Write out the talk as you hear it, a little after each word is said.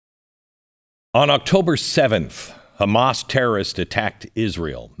On October 7th, Hamas terrorists attacked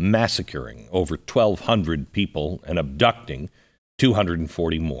Israel, massacring over 1,200 people and abducting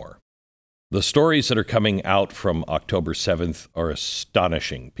 240 more. The stories that are coming out from October 7th are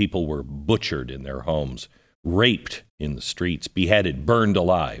astonishing. People were butchered in their homes, raped in the streets, beheaded, burned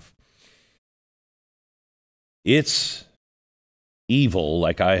alive. It's evil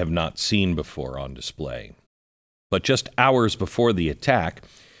like I have not seen before on display. But just hours before the attack,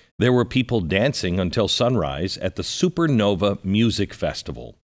 there were people dancing until sunrise at the Supernova Music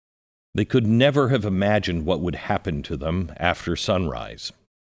Festival. They could never have imagined what would happen to them after sunrise.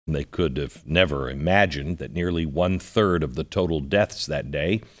 They could have never imagined that nearly 1/3 of the total deaths that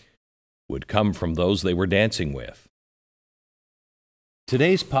day would come from those they were dancing with.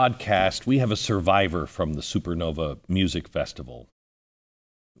 Today's podcast, we have a survivor from the Supernova Music Festival.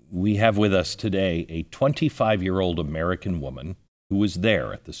 We have with us today a 25-year-old American woman who was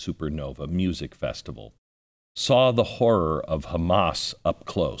there at the Supernova Music Festival, saw the horror of Hamas up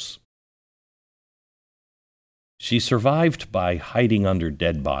close. She survived by hiding under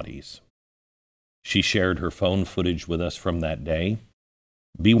dead bodies. She shared her phone footage with us from that day.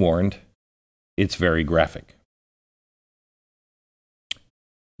 Be warned, it's very graphic.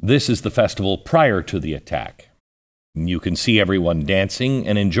 This is the festival prior to the attack. You can see everyone dancing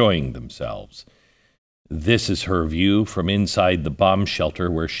and enjoying themselves. This is her view from inside the bomb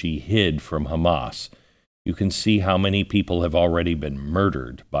shelter where she hid from Hamas. You can see how many people have already been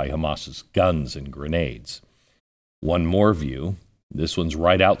murdered by Hamas's guns and grenades. One more view. This one's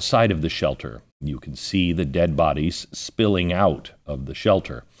right outside of the shelter. You can see the dead bodies spilling out of the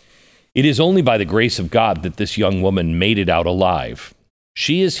shelter. It is only by the grace of God that this young woman made it out alive.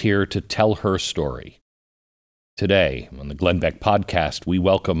 She is here to tell her story. Today, on the Glenn Beck Podcast, we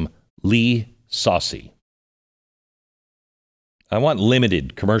welcome Sasi. I want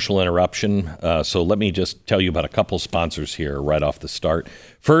limited commercial interruption, so let me just tell you about a couple sponsors here right off the start.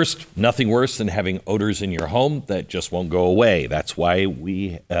 First, nothing worse than having odors in your home that just won't go away. That's why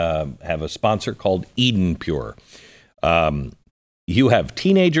we have a sponsor called Eden Pure. You have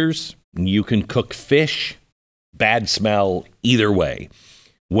teenagers, you can cook fish, bad smell either way.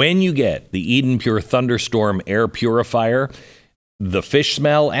 When you get the Eden Pure Thunderstorm Air Purifier, the fish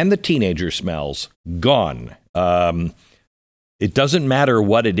smell and the teenager smells gone. It doesn't matter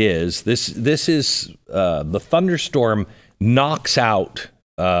what it is. This is the thunderstorm knocks out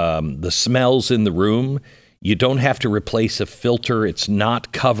the smells in the room. You don't have to replace a filter. It's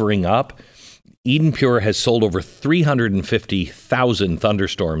not covering up. Eden Pure has sold over 350,000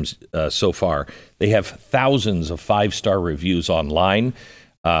 thunderstorms so far. They have thousands of 5-star reviews online.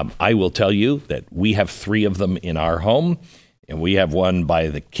 I will tell you that we have 3 of them in our home, and we have one by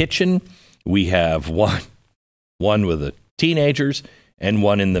the kitchen. We have one with the teenagers and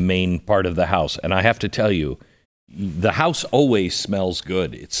one in the main part of the house. And I have to tell you, the house always smells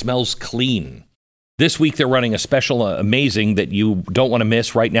good. It smells clean. This week they're running a special amazing that you don't want to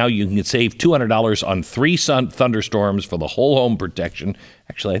miss. Right now you can save $200 on 3 thunderstorms for the whole home protection.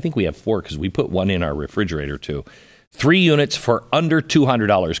 Actually, I think we have 4 because we put one in our refrigerator too. 3 units for under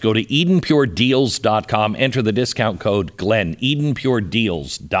 $200. Go to EdenPureDeals.com. Enter the discount code Glenn.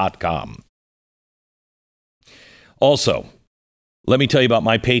 EdenPureDeals.com. Also, let me tell you about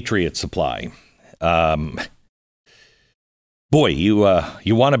My Patriot Supply. Boy, you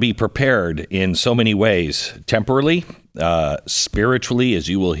want to be prepared in so many ways. Temporally, spiritually, as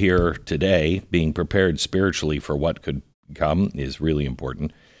you will hear today, being prepared spiritually for what could come is really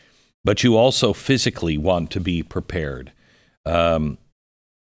important. But you also physically want to be prepared. Our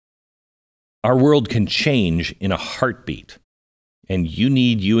world can change in a heartbeat. And you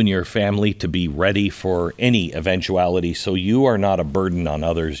need you and your family to be ready for any eventuality so you are not a burden on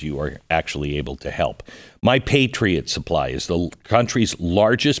others. You are actually able to help. My Patriot Supply is the country's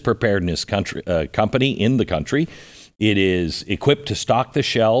largest preparedness company in the country. It is equipped to stock the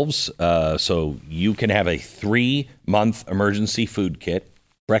shelves so you can have a 3-month emergency food kit,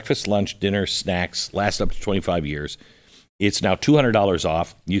 breakfast, lunch, dinner, snacks, last up to 25 years. It's now $200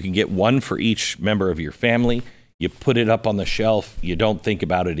 off. You can get one for each member of your family. You put it up on the shelf. You don't think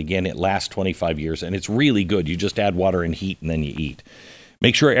about it again. It lasts 25 years, and it's really good. You just add water and heat, and then you eat.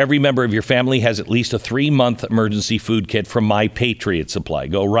 Make sure every member of your family has at least a 3-month emergency food kit from My Patriot Supply.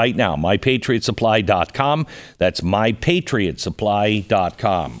 Go right now, mypatriotsupply.com. That's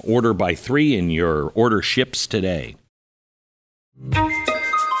mypatriotsupply.com. Order by 3, and your order ships today.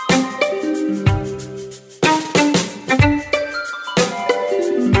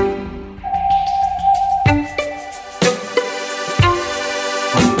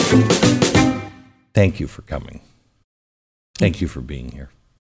 Thank you for coming. Thank you for being here.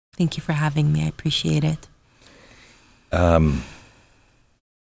 Thank you for having me. I appreciate it.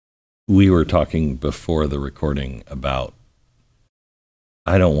 We were talking before the recording about,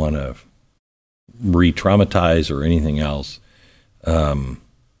 I don't want to re-traumatize or anything else. And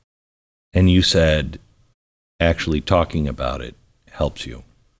you said actually talking about it helps you.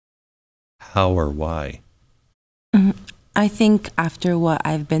 How or why? I think after what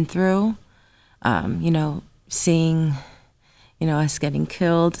I've been through, seeing, us getting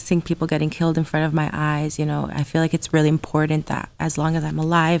killed, seeing people getting killed in front of my eyes, I feel like it's really important that as long as I'm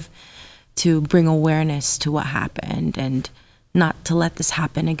alive, to bring awareness to what happened and not to let this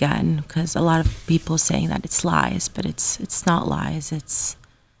happen again. Because a lot of people saying that it's lies, but it's not lies.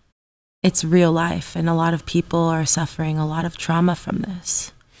 It's real life, and a lot of people are suffering a lot of trauma from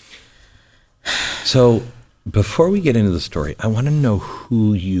this. So before we get into the story, I want to know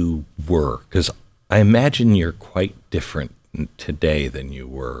who you were, because I imagine you're quite different today than you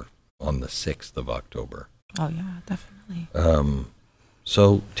were on the 6th of October. Oh, yeah, definitely.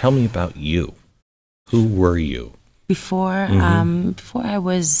 So tell me about you. Who were you? Before I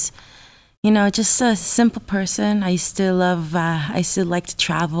was, just a simple person. I still like to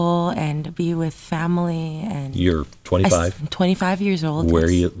travel and be with family. And you're 25? I'm 25 years old.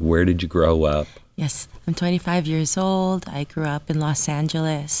 Where did you grow up? Yes, I'm 25 years old. I grew up in Los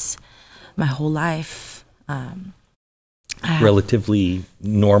Angeles my whole life. Relatively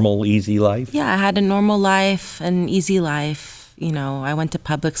normal, easy life? Yeah, I had a normal life, an easy life. I went to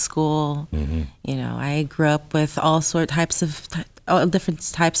public school. I grew up with all different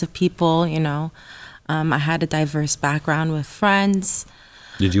types of people. I had a diverse background with friends.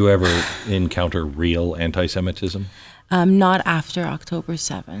 Did you ever encounter real anti-Semitism? Not after October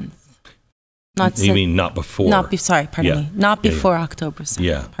 7th. You mean not before? Pardon me. Not before October 7th.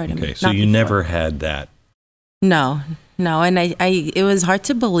 Yeah. Pardon me. So you never had that? No, and it was hard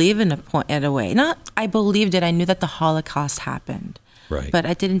to believe in a way. Not I believed it. I knew that the Holocaust happened. Right. But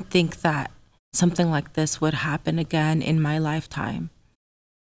I didn't think that something like this would happen again in my lifetime.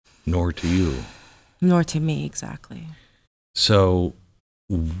 Nor to you. Nor to me, exactly. So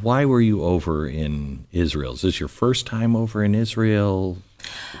why were you over in Israel? Is this your first time over in Israel?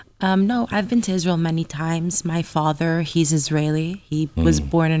 No, I've been to Israel many times. My father, he's Israeli. He was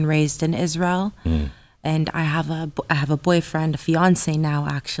born and raised in Israel. And I have a boyfriend, a fiance now,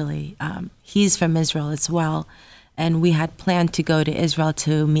 actually. He's from Israel as well. And we had planned to go to Israel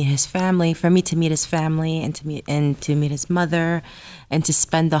to meet his family, for me to meet his family and to meet his mother and to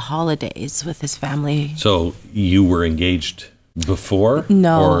spend the holidays with his family. So you were engaged before?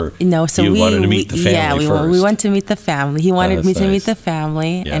 No. So you wanted to meet the family first? We went to meet the family. He wanted me to meet the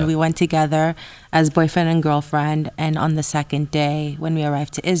family, Yeah. and we went together as boyfriend and girlfriend. And on the second day, when we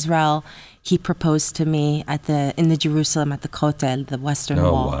arrived to Israel, he proposed to me in the Jerusalem at the Kotel, the Western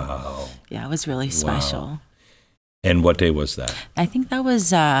Wall. Oh, wow. Yeah, it was really special. Wow. And what day was that? I think that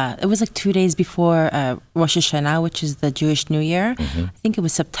was, it was like 2 days before Rosh Hashanah, which is the Jewish New Year. I think it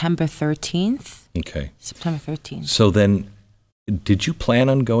was September 13th. Okay. September 13th. So then, did you plan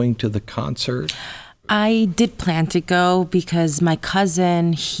on going to the concert? I did plan to go because my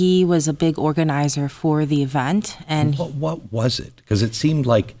cousin, he was a big organizer for the event. And what was it? Because it seemed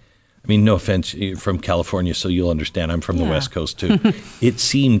like, I mean, no offense, you're from California, so you'll understand. I'm from the West Coast, too. It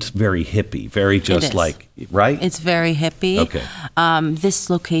seemed very hippie, very just like, right? It's very hippie. Okay. This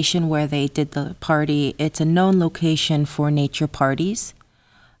location where they did the party, it's a known location for nature parties.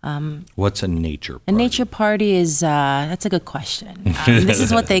 What's a nature party? A nature party is, that's a good question. This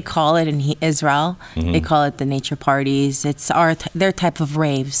is what they call it in Israel. They call it the nature parties. It's their type of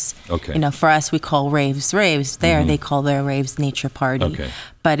raves. Okay. For us, we call raves. There, they call their raves nature party. Okay.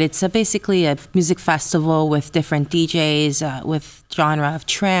 But it's basically a music festival with different DJs, with genre of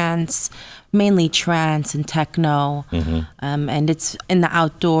trance, mainly trance and techno. And it's in the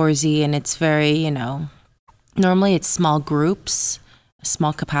outdoorsy, and it's very, normally it's small groups.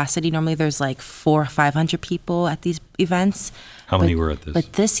 Small capacity. Normally there's like 400 or 500 people at these events. How many were at this?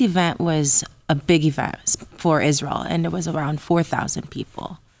 But this event was a big event for Israel, and it was around 4,000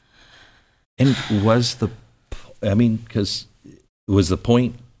 people. And because was the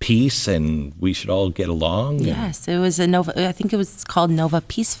point peace and we should all get along? Yes, it was I think it was called Nova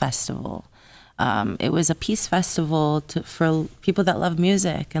Peace Festival. It was a peace festival for people that love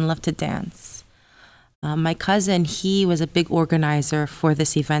music and love to dance. My cousin, he was a big organizer for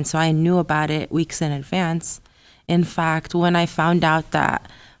this event, so I knew about it weeks in advance. In fact, when I found out that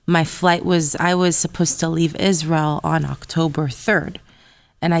I was supposed to leave Israel on October 3rd,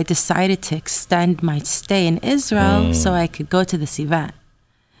 and I decided to extend my stay in Israel so I could go to this event.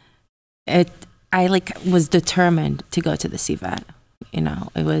 I was determined to go to this event. You know,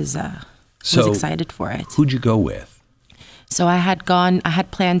 it was, was excited for it. Who'd you go with? So I had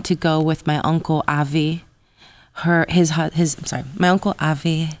planned to go with my uncle Avi, my uncle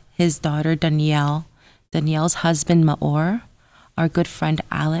Avi, his daughter Danielle, Danielle's husband Maor, our good friend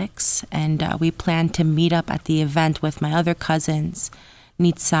Alex, and we planned to meet up at the event with my other cousins,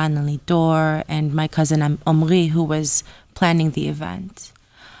 Nitzan and Lidor, and my cousin Omri, who was planning the event.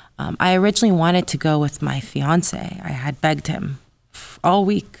 I originally wanted to go with my fiance. I had begged him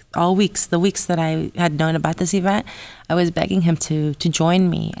the weeks that I had known about this event. I was begging him to join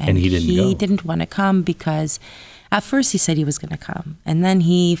me, and he didn't want to come because at first he said he was going to come, and then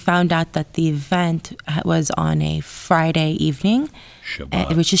he found out that the event was on a Friday evening,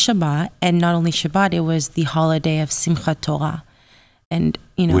 which is Shabbat, and not only Shabbat, it was the holiday of Simchat Torah. And,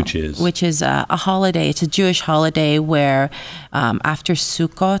 you know, which is a holiday. It's a Jewish holiday where after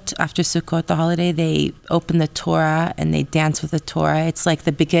Sukkot, the holiday, they open the Torah and they dance with the Torah. It's like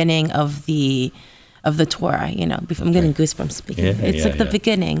the beginning of the Torah, you know. I'm getting goosebumps speaking. It's the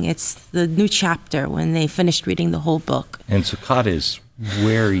beginning. It's the new chapter when they finished reading the whole book. And Sukkot is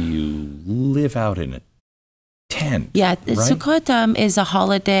where you live out in a tent. Yeah, right? Sukkot is a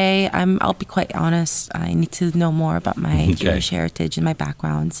holiday. I'll be quite honest. I need to know more about my Jewish heritage and my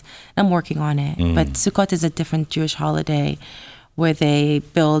backgrounds. I'm working on it. But Sukkot is a different Jewish holiday where they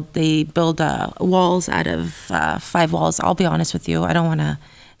build walls out of 5 walls. I'll be honest with you. I don't want to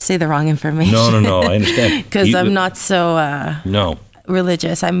say the wrong information. No, I understand. Because I'm not so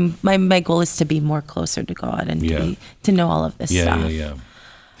religious. My goal is to be more closer to God and to know all of this stuff.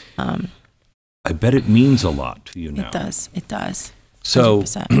 I bet it means a lot to you now. It does. So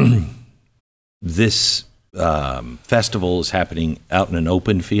this festival is happening out in an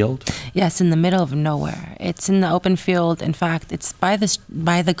open field? Yes, in the middle of nowhere. It's in the open field. In fact, it's by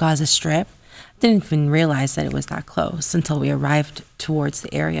the Gaza Strip. I didn't even realize that it was that close until we arrived towards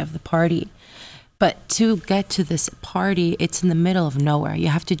the area of the party. But to get to this party, it's in the middle of nowhere. You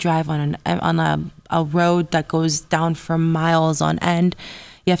have to drive on a road that goes down for miles on end.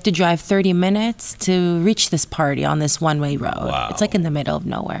 You have to drive 30 minutes to reach this party on this one-way road. Wow. It's like in the middle of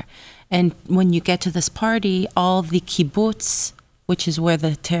nowhere. And when you get to this party, all the kibbutz, which is where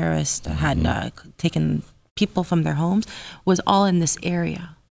the terrorists had taken people from their homes, was all in this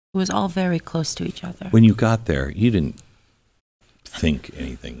area. It was all very close to each other. When you got there, you didn't think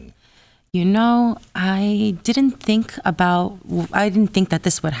anything. You know, I didn't think that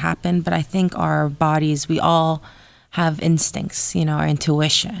this would happen, but I think our bodies, we all have instincts, you know, our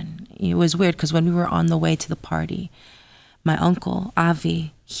intuition. It was weird because when we were on the way to the party, my uncle,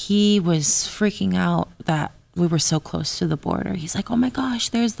 Avi, he was freaking out that we were so close to the border. He's like, oh my gosh,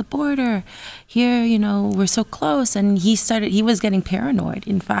 there's the border. Here, you know, we're so close. And he was getting paranoid.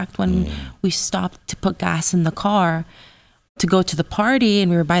 In fact, when we stopped to put gas in the car to go to the party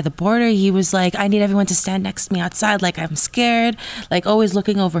and we were by the border, he was like, I need everyone to stand next to me outside, like I'm scared, like always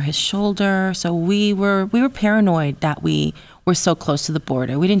looking over his shoulder. So we were paranoid that we were so close to the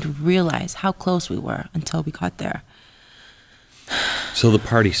border. We didn't realize how close we were until we got there. So the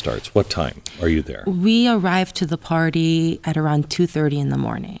party starts. What time are you there? We arrived to the party at around 2:30 in the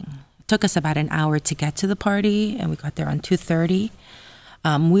morning. It took us about an hour to get to the party, and we got there around 2:30.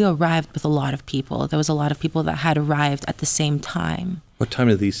 We arrived with a lot of people. There was a lot of people that had arrived at the same time. What time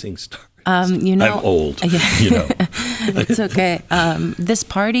do these things start? You know, I'm old. You know. It's okay. This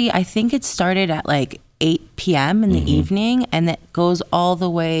party, I think it started at like 8 p.m. in the evening, and it goes all the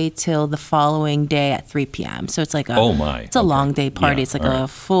way till the following day at 3 p.m. So it's like it's a long day party. It's like a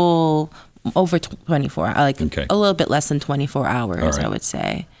full over 24, like a little bit less than 24 hours, I would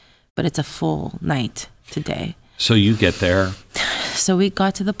say. But it's a full night today. So you get there. So we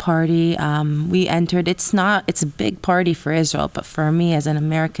got to the party. We entered. It's a big party for Israel, but for me as an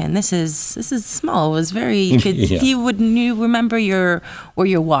American, this is small. It was very. You remember where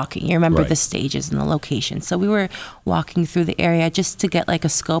you're walking. You remember the stages and the location. So we were walking through the area just to get like a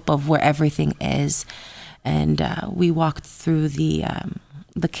scope of where everything is, and we walked through the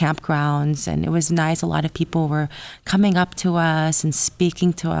campgrounds, and it was nice. A lot of people were coming up to us and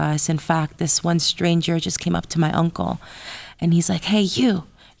speaking to us. In fact, this one stranger just came up to my uncle, and he's like, hey, you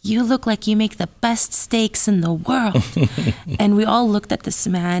look like you make the best steaks in the world. And we all looked at this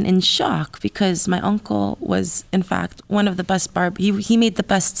man in shock because my uncle was, in fact, one of the best he made the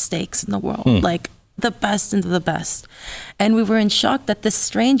best steaks in the world, like the best and the best. And we were in shock that this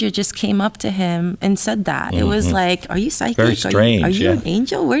stranger just came up to him and said that. It was like, are you psychic? Very strange. Are you an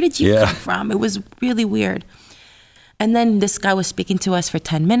angel? Where did you come from? It was really weird. And then this guy was speaking to us for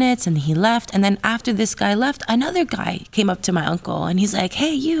 10 minutes and he left. And then after this guy left, another guy came up to my uncle and he's like,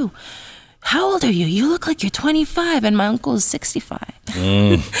 hey, how old are you? You look like you're 25. And my uncle is 65.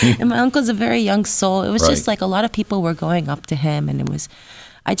 And my uncle's a very young soul. It was just like a lot of people were going up to him. And it was,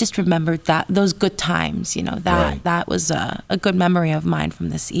 I just remembered those good times, you know, that was a good memory of mine from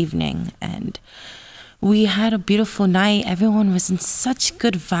this evening. And we had a beautiful night. Everyone was in such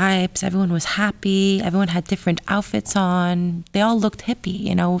good vibes. Everyone was happy. Everyone had different outfits on. They all looked hippie,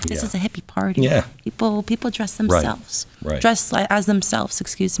 you know. This is a hippie party. Yeah. People dress themselves. Dress as themselves,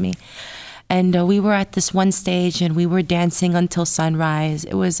 excuse me. And we were at this one stage and we were dancing until sunrise.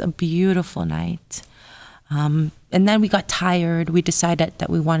 It was a beautiful night. And then we got tired. We decided that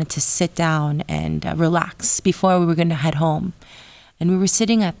we wanted to sit down and relax before we were going to head home. And we were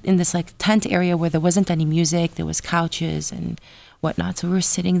sitting in this like tent area where there wasn't any music. There was couches and whatnot. So we were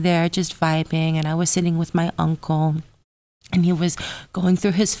sitting there just vibing. And I was sitting with my uncle. And he was going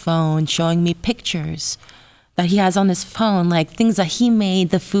through his phone, showing me pictures that he has on his phone, like things that he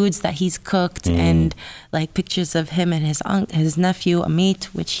made, the foods that he's cooked, and like pictures of him and his nephew, Amit,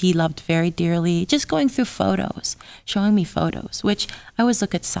 which he loved very dearly. Just going through photos, showing me photos, which I always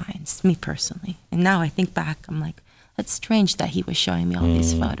look at signs, me personally. And now I think back, I'm like, that's strange that he was showing me all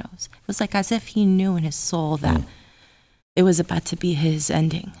these photos. It was like as if he knew in his soul that it was about to be his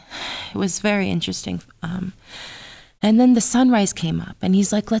ending. It was very interesting. And then the sunrise came up and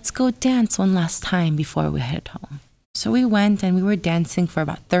he's like, let's go dance one last time before we head home. So we went and we were dancing for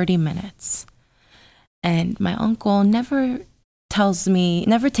about 30 minutes. And my uncle never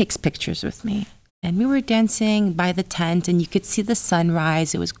takes pictures with me. And we were dancing by the tent and you could see the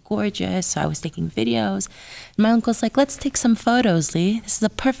sunrise. It was gorgeous. So I was taking videos. And my uncle's like, let's take some photos, Lee. This is the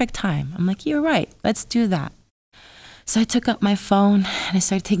perfect time. I'm like, you're right. Let's do that. So I took up my phone and I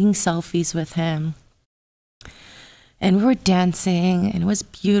started taking selfies with him. And we were dancing and it was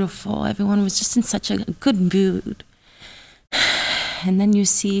beautiful. Everyone was just in such a good mood. And then you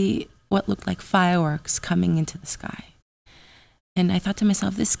see what looked like fireworks coming into the sky. And I thought to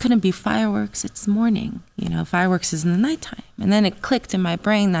myself, this couldn't be fireworks, it's morning. You know, fireworks is in the nighttime. And then it clicked in my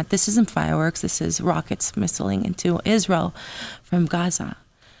brain that this isn't fireworks, this is rockets missiling into Israel from Gaza.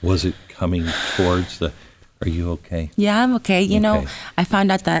 Was it coming towards are you okay? Yeah, I'm okay. You know, I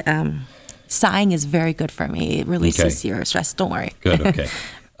found out that sighing is very good for me. It releases your stress. Don't worry. Good, okay.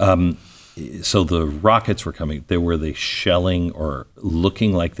 So the rockets were coming. Were they shelling or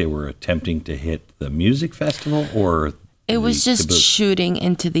looking like they were attempting to hit the music festival or... It was just shooting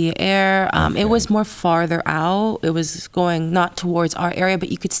into the air. It was more farther out. It was going not towards our area,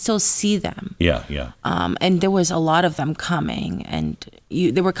 but you could still see them. Yeah, yeah. And there was a lot of them coming, and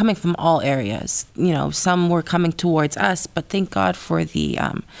they were coming from all areas. You know, some were coming towards us, but thank God for the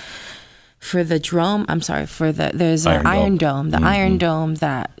drone. There's an Iron Dome. The Iron Dome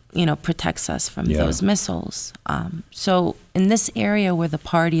that protects us from those missiles. So in this area where the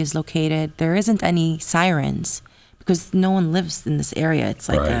party is located, there isn't any sirens. Because no one lives in this area. It's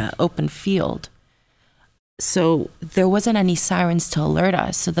like an open field. So there wasn't any sirens to alert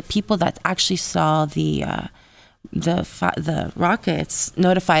us. So the people that actually saw the rockets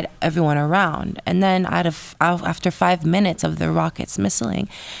notified everyone around. And then after 5 minutes of the rockets missiling,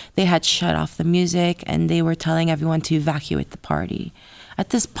 they had shut off the music and they were telling everyone to evacuate the party.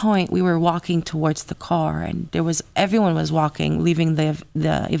 At this point, we were walking towards the car and everyone was walking, leaving the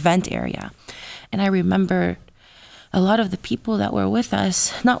event area. And I remember a lot of the people that were with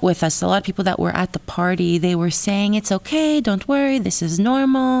us, not with us, a lot of people that were at the party, they were saying, it's okay, don't worry, this is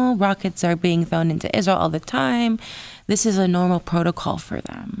normal. Rockets are being thrown into Israel all the time. This is a normal protocol for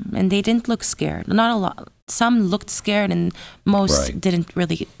them. And they didn't look scared. Not a lot. Some looked scared and most didn't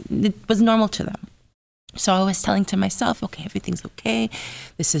really. It was normal to them. So I was telling to myself, okay, everything's okay.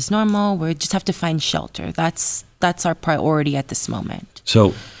 This is normal. We just have to find shelter. That's our priority at this moment.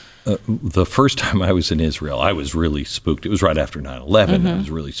 So the first time I was in Israel, I was really spooked. It was right after 9/11. I was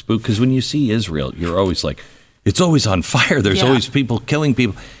really spooked because when you see Israel, you're always like, it's always on fire. There's always people killing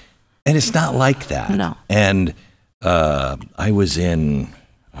people. And it's not like that. No. And I was in,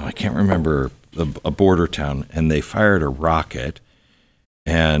 I can't remember, a border town, and they fired a rocket,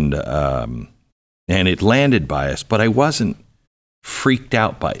 and it landed by us, but I wasn't freaked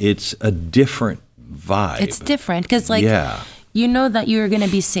out by it. It's a different vibe. It's different because, you know that you're going to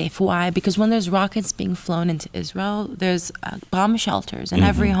be safe. Why? Because when there's rockets being flown into Israel, there's bomb shelters in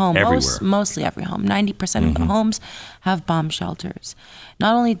every home. Mostly every home. 90% of the homes have bomb shelters.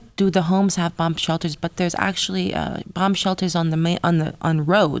 Not only do the homes have bomb shelters, but there's actually bomb shelters on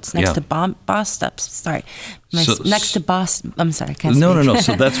roads next to bus stops. Sorry, next to bus. I'm sorry. No.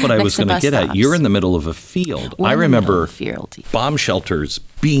 So that's what I was going to get at. You're in the middle of a field. I remember bomb shelters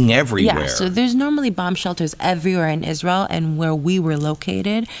being everywhere. Yeah. So there's normally bomb shelters everywhere in Israel, and where we were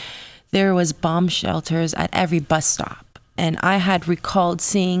located, there was bomb shelters at every bus stop. And I had recalled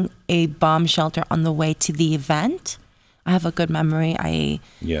seeing a bomb shelter on the way to the event. I have a good memory. I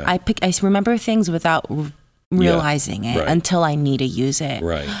remember things without realizing it until I need to use it.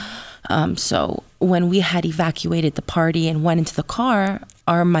 Right. So when we had evacuated the party and went into the car,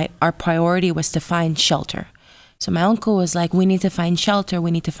 our priority was to find shelter. So my uncle was like, we need to find shelter. We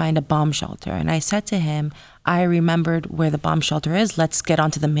need to find a bomb shelter. And I said to him, I remembered where the bomb shelter is. Let's get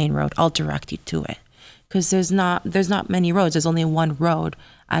onto the main road. I'll direct you to it. Because there's not many roads. There's only one road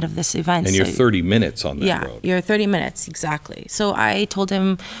out of this event. And you're 30 minutes on that road. Yeah, you're 30 minutes, exactly. So I told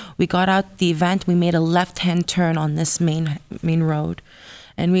him, we got out the event. We made a left-hand turn on this main road.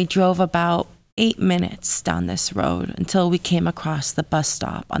 And we drove about 8 minutes down this road until we came across the bus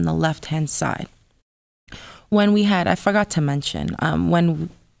stop on the left-hand side. I forgot to mention,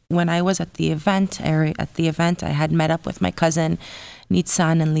 when I was at the event, I had met up with my cousin,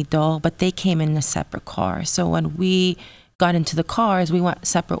 Nitsan and Lido, but they came in a separate car. So when we got into the cars, we went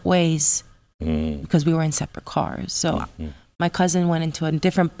separate ways because we were in separate cars. So my cousin went into a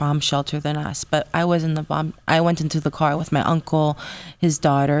different bomb shelter than us, but I went into the car with my uncle, his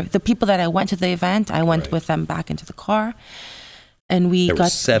daughter. The people that I went to the event, I went with them back into the car. And there were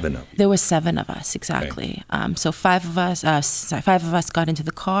 7 of you. There were 7 of us, exactly. Okay. So 5 of us got into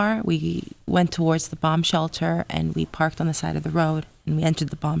the car. We went towards the bomb shelter, and we parked on the side of the road, and we entered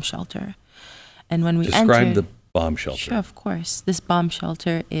the bomb shelter. And when we Describe the bomb shelter. Sure, of course. This bomb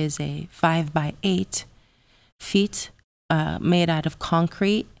shelter is a 5 by 8 feet, made out of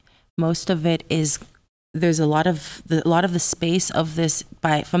concrete. Most of it is. There's a lot of the space of this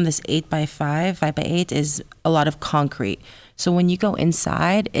from this 8 by 5 by 8 is a lot of concrete. So when you go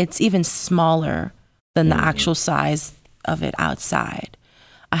inside, it's even smaller than the actual size of it outside.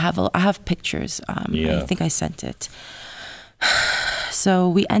 I have pictures. I think I sent it. So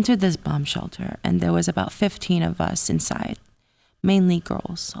we entered this bomb shelter, and there was about 15 of us inside, mainly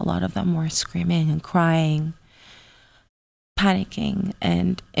girls. A lot of them were screaming and crying, panicking.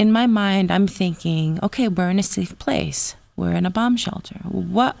 And in my mind, I'm thinking, okay, we're in a safe place. We're in a bomb shelter.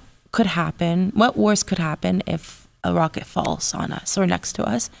 What could happen? What worse could happen if a rocket falls on us or next to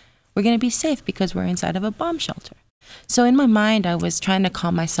us? We're going to be safe because we're inside of a bomb shelter. So in my mind, I was trying to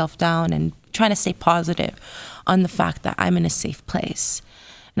calm myself down and trying to stay positive on the fact that I'm in a safe place.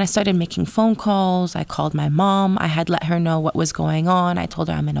 And I started making phone calls. I called my mom. I had let her know what was going on. I told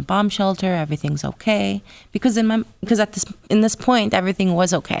her I'm in a bomb shelter. Everything's okay. Because at this point, everything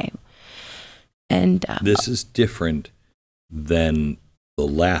was okay. And this is different than the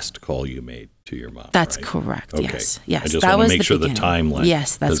last call you made to your mom. That's right? correct. Okay. Yes. I just want to make sure the timeline.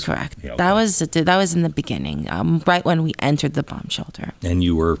 Yes, that's correct. Yeah, okay. That was in the beginning, right when we entered the bomb shelter. And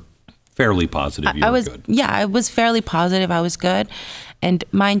you were fairly positive you were good. Yeah, I was fairly positive I was good. And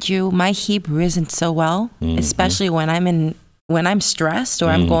mind you, my Hebrew isn't so well, especially when I'm stressed or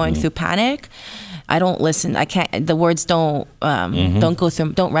I'm going through panic. I don't listen. I can't. The words don't go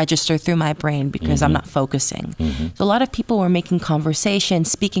through. Don't register through my brain because I'm not focusing. So a lot of people were making conversation,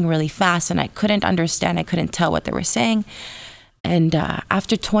 speaking really fast, and I couldn't understand. I couldn't tell what they were saying. And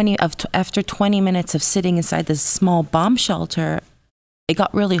after 20 minutes of sitting inside this small bomb shelter, it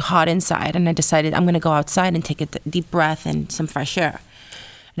got really hot inside, and I decided I'm going to go outside and take a deep breath and some fresh air.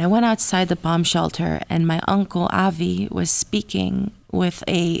 And I went outside the bomb shelter, and my uncle Avi was speaking with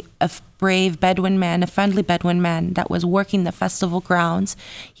a brave Bedouin man, a friendly Bedouin man that was working the festival grounds.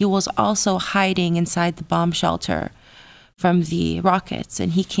 He was also hiding inside the bomb shelter from the rockets,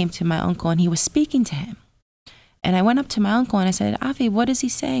 and he came to my uncle, and he was speaking to him. And I went up to my uncle, and I said, Avi, what is he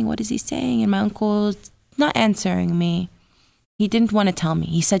saying? What is he saying? And my uncle's not answering me. He didn't want to tell me.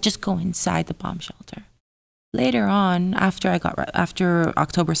 He said, just go inside the bomb shelter. Later on, after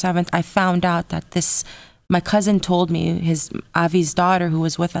October 7th, I found out that my cousin told me, Avi's daughter who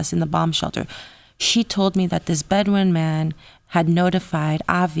was with us in the bomb shelter, she told me that this Bedouin man had notified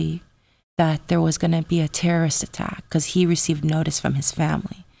Avi that there was going to be a terrorist attack because he received notice from his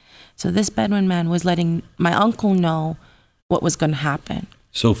family. So this Bedouin man was letting my uncle know what was going to happen.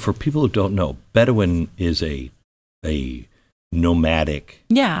 So for people who don't know, Bedouin is a nomadic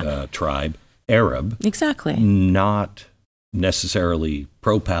tribe. Arab. Exactly. Not necessarily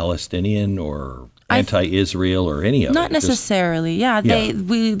pro-Palestinian or anti-Israel or any of it. Not necessarily.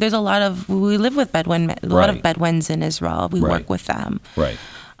 We live with Bedouin, a lot of Bedouins in Israel. We work with them. Right.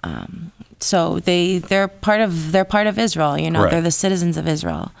 So they're part of Israel, they're the citizens of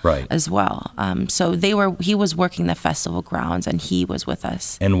Israel as well. So he was working the festival grounds and he was with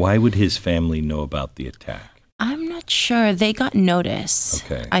us. And why would his family know about the attack? I'm not sure. They got notice.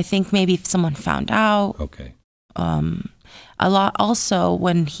 Okay. I think maybe someone found out. Okay. A lot also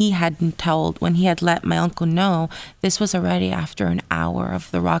when he had let my uncle know, this was already after an hour of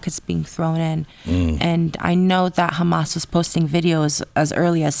the rockets being thrown in. And I know that Hamas was posting videos as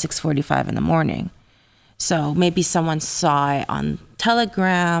early as 6:45 in the morning. So maybe someone saw it on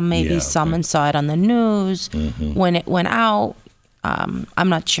Telegram, maybe someone saw it on the news when it went out. I'm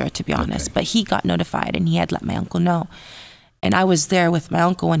not sure, to be honest, but he got notified and he had let my uncle know. And I was there with my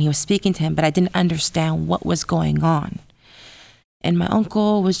uncle when he was speaking to him, but I didn't understand what was going on. And my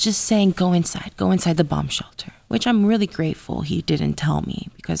uncle was just saying, go inside the bomb shelter, which I'm really grateful he didn't tell me,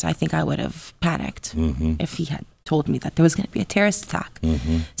 because I think I would have panicked if he had told me that there was going to be a terrorist attack.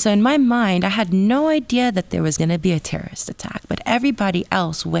 So in my mind, I had no idea that there was going to be a terrorist attack, but everybody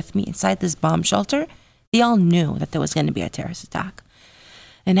else with me inside this bomb shelter, they all knew that there was going to be a terrorist attack.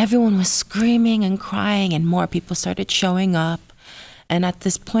 And everyone was screaming and crying, and more people started showing up. And at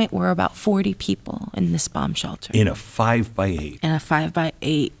this point, we're about 40 people in this bomb shelter. In a 5x8. In a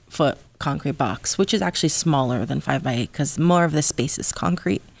 5x8 foot concrete box, which is actually smaller than 5x8 because more of the space is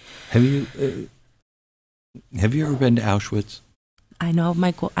concrete. Have you ever been to Auschwitz? I know,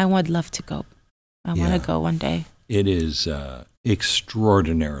 Michael. I would love to go. I want to go one day. It is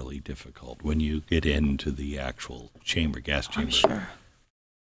extraordinarily difficult when you get into the actual gas chamber. I'm sure.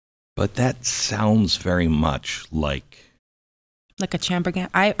 But that sounds very much like a chamber gas.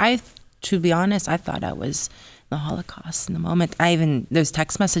 I, to be honest, I thought I was the Holocaust in the moment. There's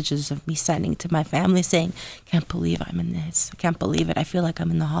text messages of me sending to my family saying, can't believe I'm in this. I can't believe it. I feel like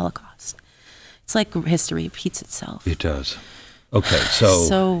I'm in the Holocaust. It's like history repeats itself. It does. Okay,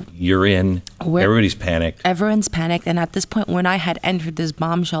 so you're in, everybody's panicked. Everyone's panicked, and at this point, when I had entered this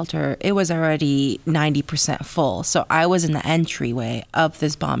bomb shelter, it was already 90% full. So I was in the entryway of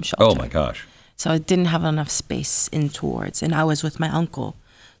this bomb shelter. Oh my gosh. So I didn't have enough space in towards, and I was with my uncle.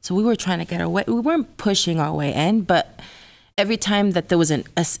 So we were trying to get away. We weren't pushing our way in, but every time that there was an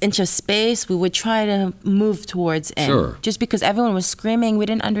inch of space, we would try to move towards in. Sure. Just because everyone was screaming, we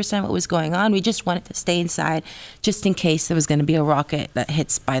didn't understand what was going on. We just wanted to stay inside just in case there was going to be a rocket that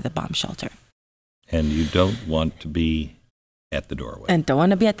hits by the bomb shelter. And you don't want to be at the doorway. And don't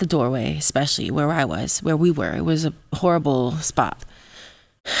want to be at the doorway, especially where we were. It was a horrible spot.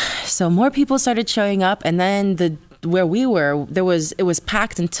 So more people started showing up, and then where we were, it was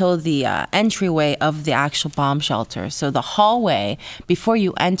packed until the entryway of the actual bomb shelter. So the hallway before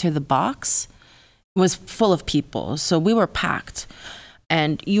you enter the box was full of people. So we were packed,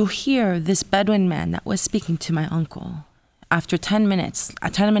 and you hear this Bedouin man that was speaking to my uncle. After 10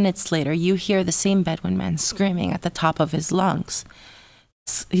 minutes later, you hear the same Bedouin man screaming at the top of his lungs.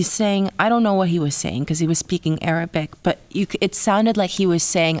 He's saying, I don't know what he was saying because he was speaking Arabic, but it sounded like he was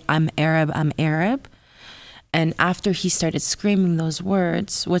saying, I'm Arab, I'm Arab. And after he started screaming those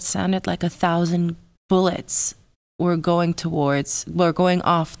words, what sounded like 1,000 bullets were going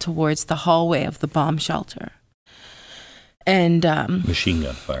off towards the hallway of the bomb shelter. And machine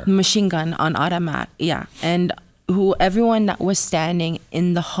gun fire. Machine gun on automatic, yeah. And everyone that was standing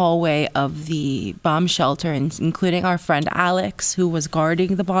in the hallway of the bomb shelter, including our friend Alex, who was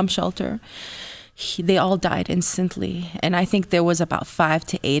guarding the bomb shelter, they all died instantly. And I think there was about 5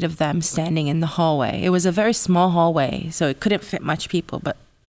 to 8 of them standing in the hallway. It was a very small hallway, so it couldn't fit much people, but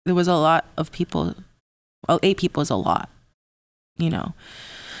there was a lot of people. Well, 8 people is a lot, you know.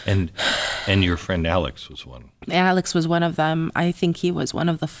 And your friend Alex was one. Alex was one of them. I think he was one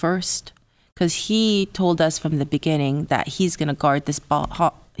of the first, because he told us from the beginning that he's going to guard this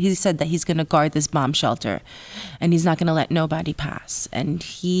he said that he's going to guard this bomb shelter, and he's not going to let nobody pass. And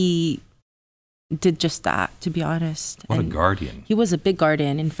he did just that, to be honest. What a guardian. He was a big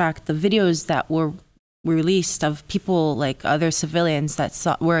guardian. In fact, the videos that were released of people, like other civilians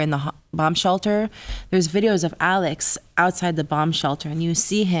that were in the bomb shelter, there's videos of Alex outside the bomb shelter, and you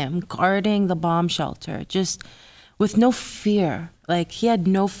see him guarding the bomb shelter just with no fear. Like, he had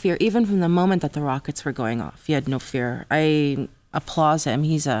no fear, even from the moment that the rockets were going off. He had no fear. I applaud him.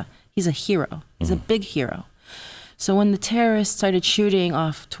 He's a hero. He's a big hero. So when the terrorists started shooting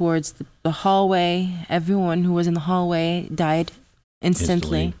off towards the hallway, everyone who was in the hallway died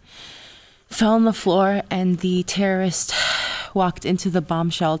instantly. Fell on the floor, and the terrorist walked into the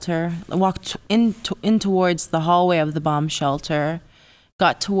bomb shelter, walked in towards the hallway of the bomb shelter,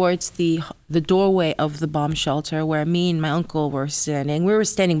 got towards the doorway of the bomb shelter where me and my uncle were standing. We were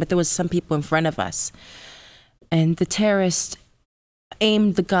standing, but there was some people in front of us. And the terrorist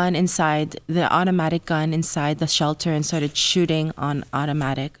aimed the gun inside, the automatic gun inside the shelter, and started shooting on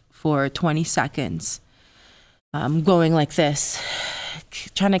automatic for 20 seconds, going like this,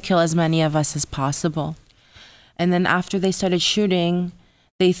 trying to kill as many of us as possible. And then after they started shooting,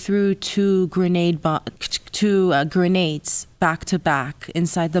 they threw two grenades back to back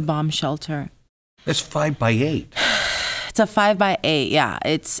inside the bomb shelter. That's 5x8. It's a 5x8, yeah.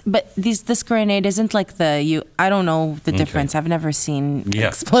 But this grenade isn't like I don't know the difference. I've never seen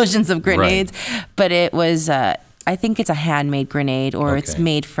explosions of grenades, but it was. I think it's a handmade grenade, or it's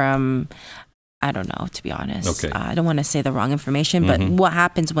made from. I don't know, to be honest. Okay. I don't want to say the wrong information, but what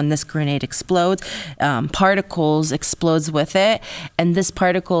happens when this grenade explodes? Particles explodes with it, and this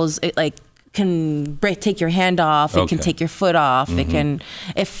particles can take your hand off. It can take your foot off.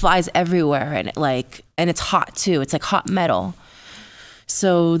 It flies everywhere, and it's hot too. It's like hot metal.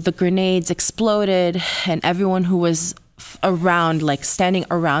 So the grenades exploded, and everyone who was around, standing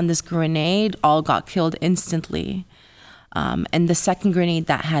around this grenade, all got killed instantly. And the second grenade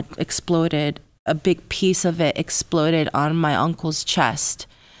that had exploded, a big piece of it exploded on my uncle's chest,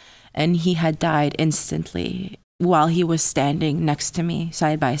 and he had died instantly while he was standing next to me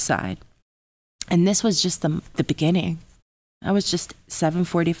side by side. And this was just the beginning. I was just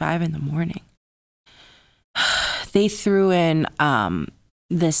 7:45 in the morning. They threw in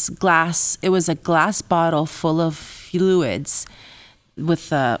this glass. It was a glass bottle full of fluids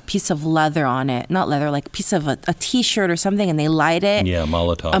with a piece of leather on it. Not leather, like a piece of a T-shirt or something, and they light it. Yeah,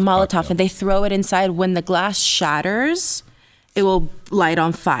 Molotov. A Molotov, and they throw it inside. When the glass shatters, it will light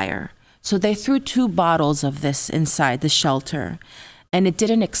on fire. So they threw 2 bottles of this inside the shelter. And it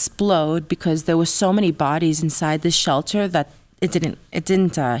didn't explode because there was so many bodies inside the shelter that it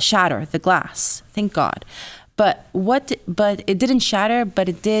didn't shatter the glass. Thank God. But it didn't shatter, but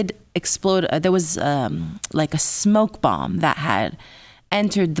it did explode. There was like a smoke bomb that had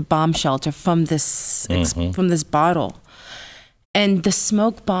entered the bomb shelter from this bottle. And the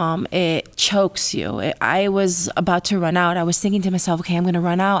smoke bomb, it chokes you. I was about to run out. I was thinking to myself, okay, I'm going to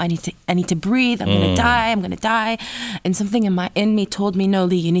run out. I need to breathe. I'm going to die. And something in me told me, no,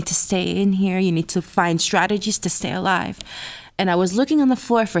 Lee, you need to stay in here. You need to find strategies to stay alive. And I was looking on the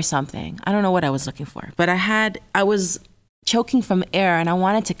floor for something. I don't know what I was looking for, but I was choking from air, and I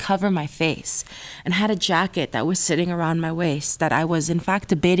wanted to cover my face, and had a jacket that was sitting around my waist that I was in fact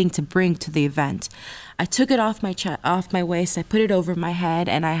debating to bring to the event. I took it off my waist, I put it over my head,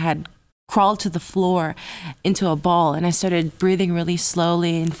 and I had crawled to the floor into a ball, and I started breathing really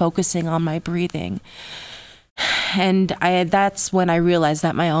slowly and focusing on my breathing. And that's when I realized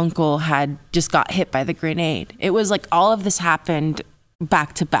that my uncle had just got hit by the grenade. It was like all of this happened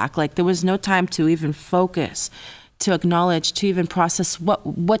back to back. Like there was no time to even focus, to acknowledge, to even process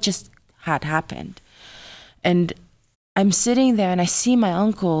what just had happened. And I'm sitting there and I see my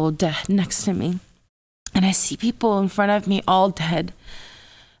uncle dead next to me. And I see people in front of me all dead.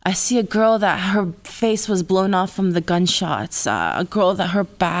 I see a girl that her face was blown off from the gunshots. A girl that her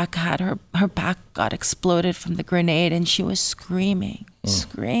back got exploded from the grenade, and she was screaming.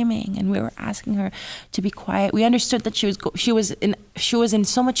 And we were asking her to be quiet. We understood that she was in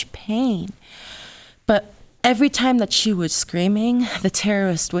so much pain. But every time that she was screaming, the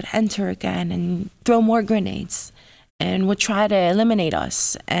terrorist would enter again and throw more grenades and would try to eliminate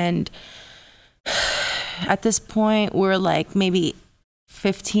us. And at this point, we're like maybe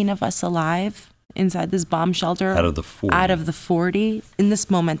 15 of us alive inside this bomb shelter. Out of the 40. Out of the 40 in this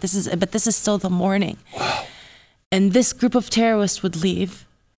moment. This is still the morning. Wow. And this group of terrorists would leave.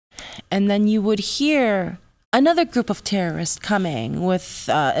 And then you would hear another group of terrorists coming with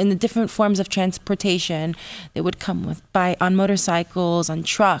in the different forms of transportation. They would come on motorcycles, on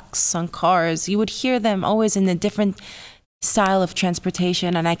trucks, on cars. You would hear them always in a different style of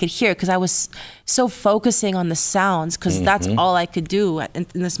transportation, and I could hear because I was so focusing on the sounds, because that's all I could do in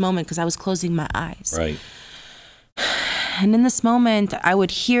this moment, because I was closing my eyes. Right. And in this moment, I would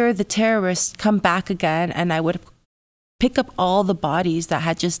hear the terrorists come back again, and I would pick up all the bodies that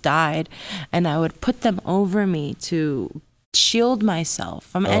had just died, and I would put them over me to shield myself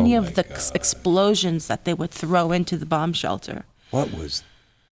from any of the explosions that they would throw into the bomb shelter. What was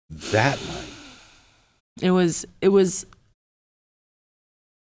that like? It was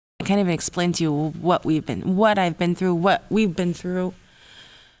I can't even explain to you what I've been through, what we've been through.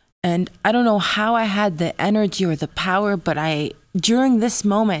 And I don't know how I had the energy or the power, but during these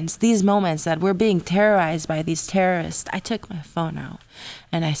moments that we're being terrorized by these terrorists, I took my phone out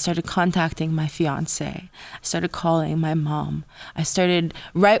and I started contacting my fiance. I started calling my mom. I started,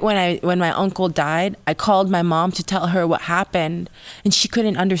 right when my uncle died, I called my mom to tell her what happened, and she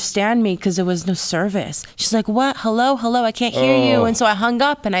couldn't understand me because there was no service. She's like, what? Hello, I can't hear you. And so I hung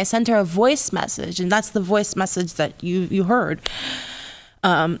up and I sent her a voice message, and that's the voice message that you heard.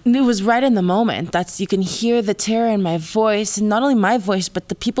 It was right in the moment. You can hear the terror in my voice, and not only my voice, but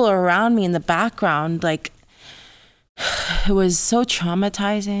the people around me in the background. Like, It was so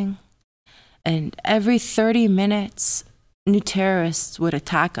traumatizing. And every 30 minutes, new terrorists would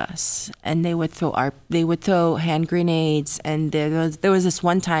attack us, and they would throw hand grenades. And there was this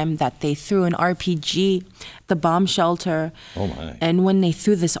one time that they threw an RPG at the bomb shelter. Oh my! And when they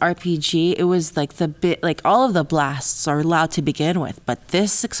threw this RPG, it was like all of the blasts are allowed to begin with, but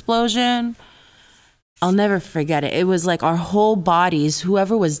this explosion, I'll never forget it. It was like our whole bodies,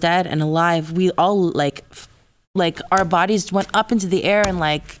 whoever was dead and alive, we all like our bodies went up into the air and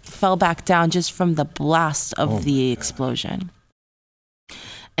like fell back down just from the blast of the explosion.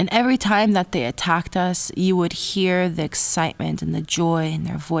 And every time that they attacked us, you would hear the excitement and the joy in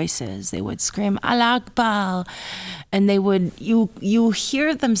their voices. They would scream, Allah Akbar. And you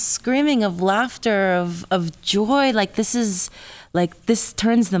hear them screaming of laughter, of joy. This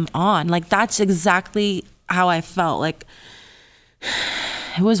turns them on. Like, that's exactly how I felt. Like,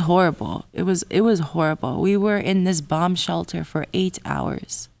 it was horrible. It was horrible. We were in this bomb shelter for 8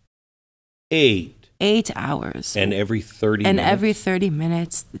 hours. 8 hours. And every 30 minutes? And every 30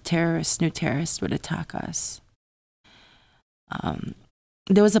 minutes, new terrorists would attack us.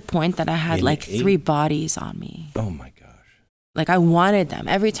 There was a point that I had like 3 bodies on me. Oh my gosh. Like, I wanted them.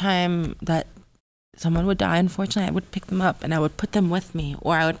 Every time that someone would die, unfortunately, I would pick them up and I would put them with me.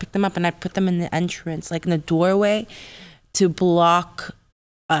 Or I would pick them up and I'd put them in the entrance, like in the doorway, to block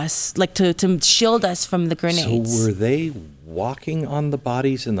us, like to shield us from the grenades. So were they walking on the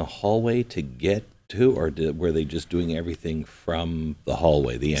bodies in the hallway to get to, or were they just doing everything from the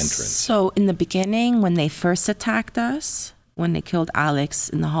hallway, the entrance? So in the beginning, when they first attacked us, when they killed Alex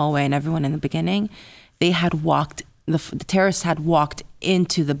in the hallway and everyone in the beginning, they had walked, the terrorists had walked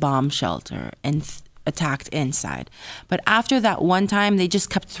into the bomb shelter and attacked inside. But after that one time, they just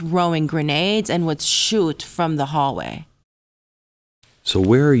kept throwing grenades and would shoot from the hallway. So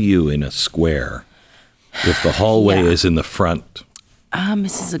where are you in a square if the hallway is in the front?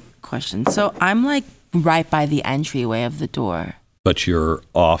 This is a question. So I'm like right by the entryway of the door. But you're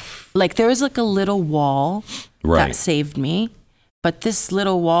off. Like, there was like a little wall that saved me. But this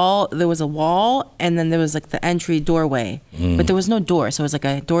little wall, there was a wall and then there was like the entry doorway. But there was no door. So it was like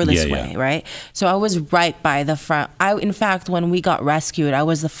a doorless way, right? So I was right by the front. In fact, when we got rescued, I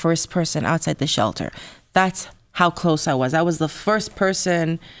was the first person outside the shelter. That's how close I was. I was the first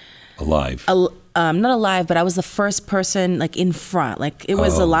person alive. Not alive, but I was the first person like in front. Like, it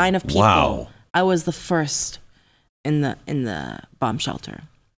was a line of people. Wow. I was the first in the bomb shelter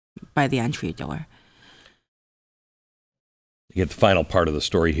by the entry door. You get the final part of the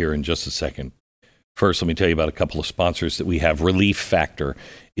story here in just a second. First, let me tell you about a couple of sponsors that we have. Relief Factor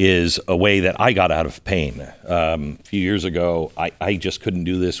is a way that I got out of pain. A few years ago, I just couldn't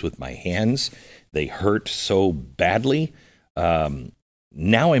do this with my hands. They hurt so badly.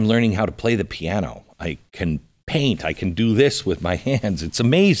 Now I'm learning how to play the piano. I can paint. I can do this with my hands. It's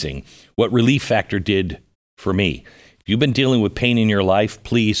amazing what Relief Factor did for me. If you've been dealing with pain in your life,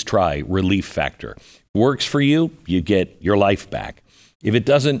 please try Relief Factor. If it works for you, you get your life back. If it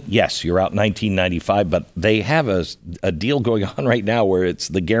doesn't, yes, you're out $19.95, but they have a deal going on right now where it's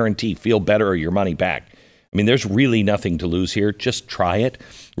the guarantee, feel better or your money back. I mean, there's really nothing to lose here. Just try it.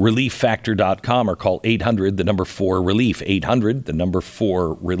 ReliefFactor.com or call 800-4-RELIEF.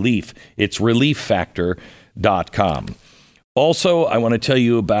 800-4-RELIEF. It's ReliefFactor.com. Also, I want to tell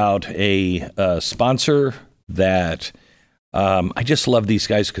you about a sponsor that I just love these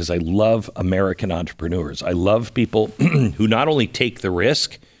guys because I love American entrepreneurs. I love people who not only take the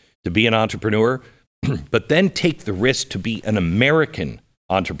risk to be an entrepreneur, but then take the risk to be an American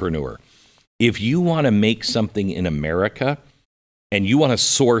entrepreneur. If you want to make something in America and you want to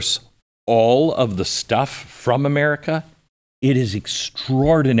source all of the stuff from America, it is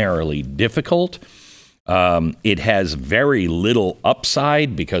extraordinarily difficult. It has very little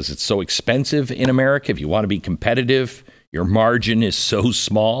upside because it's so expensive in America. If you want to be competitive, your margin is so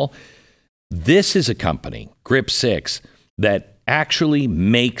small. This is a company, Grip 6, that actually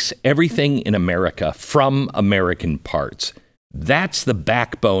makes everything in America from American parts. That's the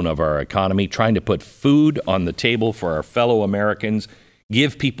backbone of our economy, trying to put food on the table for our fellow Americans,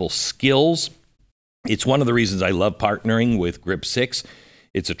 give people skills. It's one of the reasons I love partnering with Grip 6.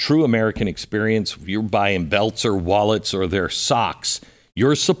 It's a true American experience. If you're buying belts or wallets or their socks,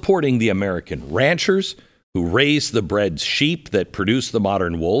 you're supporting the American ranchers who raise the bred sheep that produce the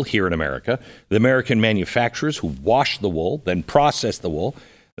modern wool here in America, the American manufacturers who wash the wool, then process the wool,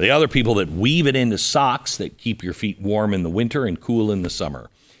 the other people that weave it into socks that keep your feet warm in the winter and cool in the summer.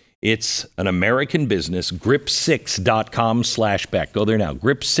 It's an American business, grip6.com/Beck. Go there now,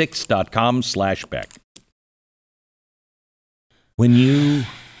 grip6.com/Beck. When you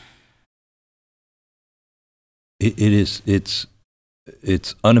It's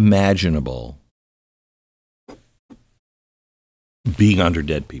unimaginable being under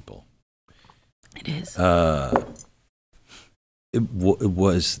dead people. It is.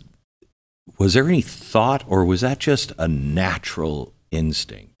 Was there any thought, or was that just a natural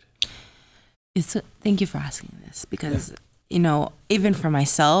instinct? Thank you for asking this, because even for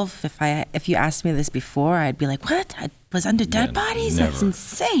myself, if you asked me this before, I'd be like, what? I was under dead bodies? Never. That's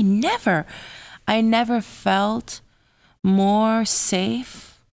insane. Never. I never felt more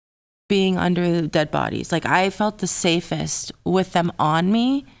safe being under dead bodies. Like, I felt the safest with them on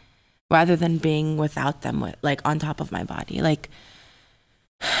me rather than being without them, like on top of my body. Like,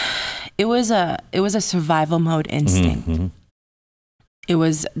 it was a survival mode instinct. Mm-hmm. It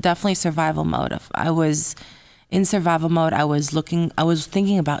was definitely survival mode. I was in survival mode. I was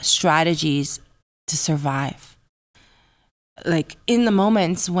thinking about strategies to survive. Like, in the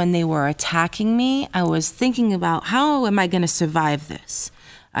moments when they were attacking me, I was thinking about, how am I going to survive this?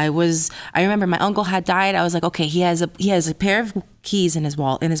 I remember my uncle had died. I was like, okay, he has a pair of keys in his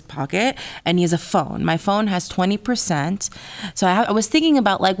pocket, and he has a phone. My phone has 20%. So I was thinking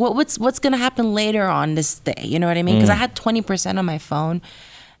about, like, what's going to happen later on this day. You know what I mean? Because I had 20% on my phone,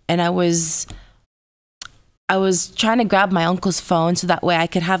 and I was trying to grab my uncle's phone so that way I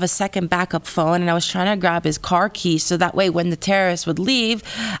could have a second backup phone, and I was trying to grab his car keys so that way when the terrorists would leave,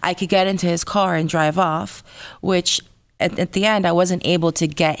 I could get into his car and drive off, which at the end I wasn't able to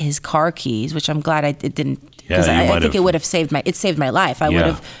get his car keys, which I'm glad it didn't, because I think it would have saved my life. I would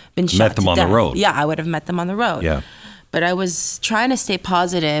have been shot met them on the road. Yeah, I would have met them on the road. Yeah. But I was trying to stay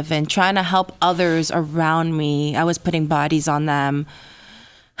positive and trying to help others around me. I was putting bodies on them.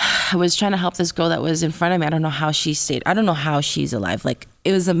 I was trying to help this girl that was in front of me. I don't know how she's alive. Like,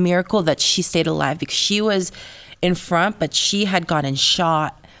 it was a miracle that she stayed alive, because she was in front, but she had gotten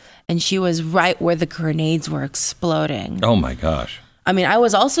shot, and she was right where the grenades were exploding. Oh my gosh. I mean, I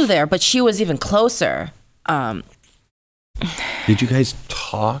was also there, but she was even closer. Did you guys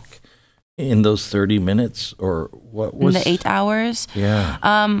talk in those 30 minutes, or what was? In the 8 hours?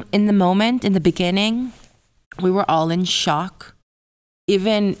 Yeah. In the moment, in the beginning, we were all in shock.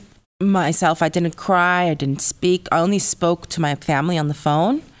 Even myself, I didn't cry, I didn't speak. I only spoke to my family on the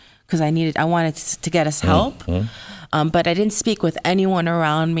phone because I wanted to get us help. Mm-hmm. But I didn't speak with anyone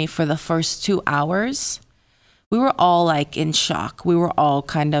around me for the first 2 hours. We were all like in shock. We were all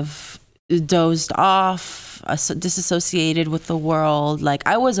kind of dozed off, disassociated with the world. Like,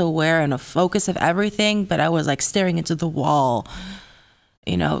 I was aware and a focus of everything, but I was like staring into the wall.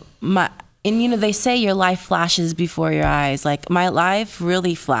 They say your life flashes before your eyes. Like, my life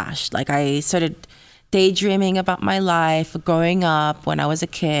really flashed. Like, I started daydreaming about my life, growing up when I was a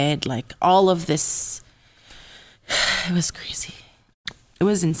kid, like all of this. It was crazy. It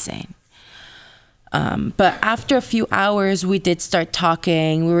was insane. But after a few hours, we did start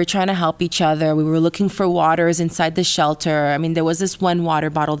talking. We were trying to help each other. We were looking for waters inside the shelter. I mean, there was this one water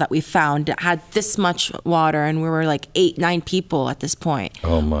bottle that we found that had this much water, and we were like 9 people at this point.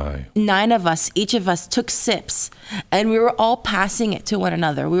 Oh my. 9 of us, each of us took sips, and we were all passing it to one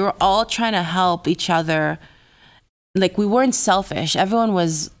another. We were all trying to help each other. Like, we weren't selfish. Everyone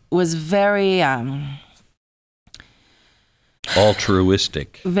was very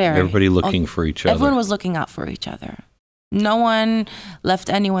altruistic. Very. Everybody looking for each other. Everyone was looking out for each other. No one left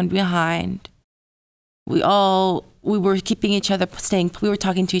anyone behind. We were keeping each other, we were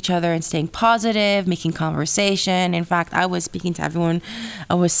talking to each other and staying positive, making conversation. In fact, I was speaking to everyone.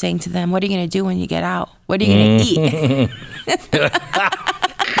 I was saying to them, what are you going to do when you get out? What are you going to eat?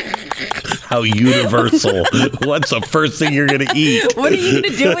 How universal. What's the first thing you're going to eat? What are you going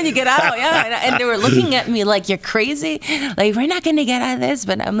to do when you get out? Yeah. And they were looking at me like, you're crazy. Like, we're not going to get out of this.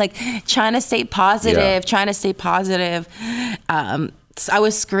 But I'm like trying to stay positive, I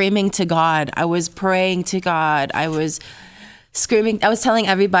was screaming to God. I was praying to God. I was screaming. I was telling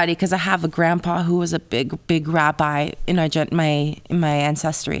everybody, because I have a grandpa who was a big rabbi in my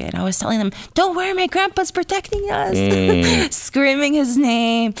ancestry, and I was telling them, "Don't worry, my grandpa's protecting us." Screaming his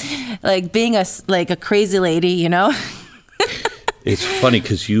name, like being a crazy lady, It's funny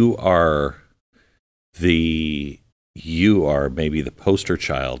because you are maybe the poster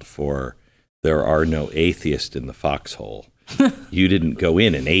child for there are no atheists in the foxhole. You didn't go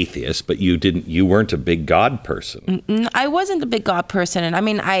in an atheist, but you weren't a big God person. I wasn't a big God person. And I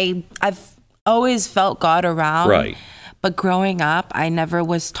mean, I've always felt God around. Right. But growing up, I never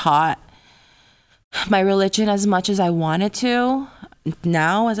was taught my religion as much as I wanted to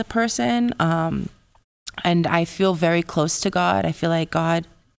now as a person. And I feel very close to God. I feel like God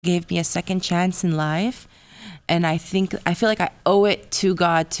gave me a second chance in life. And I feel like I owe it to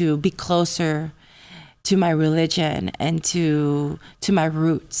God to be closer to my religion and to my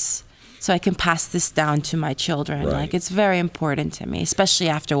roots, so I can pass this down to my children. Right. Like, it's very important to me, especially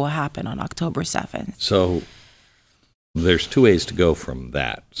after what happened on October 7th. So there's two ways to go from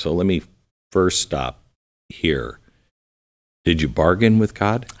that. So let me first stop here. Did you bargain with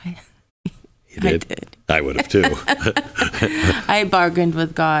God? You did? I did. I would have too. I bargained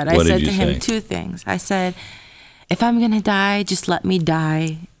with God. I What said did to you him say? two things. I said, if I'm going to die, just let me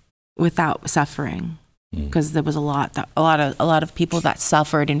die without suffering. Because there was a lot of people that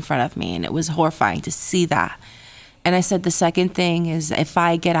suffered in front of me, and it was horrifying to see that. And I said the second thing is, if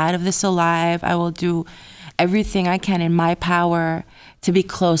I get out of this alive, I will do everything I can in my power to be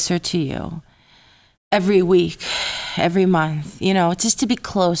closer to you. Every week, every month, you know, just to be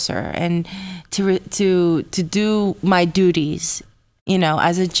closer and to do my duties, you know,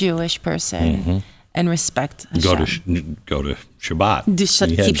 as a Jewish person, and respect Hashem. Go to Shabbat.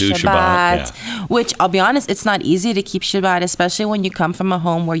 Keep Shabbat, which, I'll be honest, it's not easy to keep Shabbat, especially when you come from a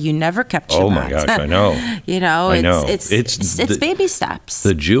home where you never kept Shabbat. Oh my gosh, I know. You know, I know. It's baby steps.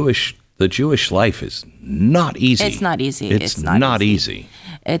 The Jewish life is not easy. It's not easy. It's not easy.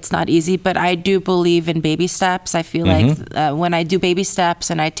 It's not easy, but I do believe in baby steps. I feel like when I do baby steps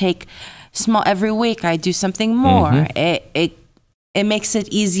and I take small every week, I do something more. It makes it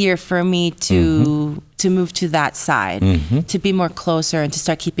easier for me to move to that side, to be more closer and to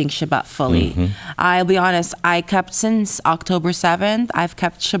start keeping Shabbat fully. I'll be honest, I kept since October 7th, I've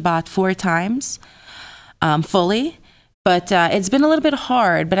kept Shabbat 4 times fully. But it's been a little bit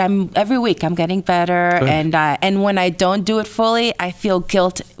hard, but every week I'm getting better. Good. And when I don't do it fully, I feel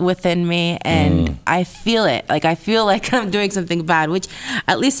guilt within me, and I feel it. Like, I feel like I'm doing something bad, which,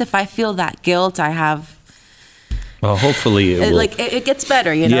 at least if I feel that guilt, I have... Well, hopefully it will... Like, it gets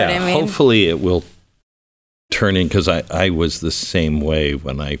better, you know what I mean? Hopefully it will turn in, because I was the same way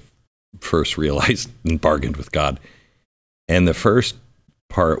when I first realized and bargained with God. And the first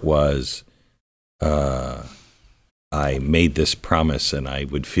part was... I made this promise and I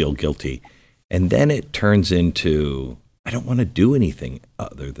would feel guilty. And then it turns into, I don't want to do anything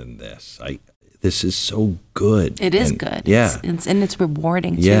other than this. This is so good. It is good. Yeah. And it's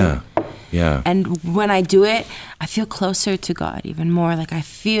rewarding too. Yeah. Yeah. And when I do it, I feel closer to God even more. Like, I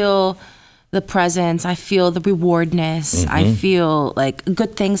feel the presence. I feel the rewardness. I feel like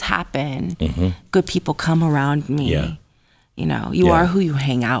good things happen. Good people come around me. Yeah. You know, you are who you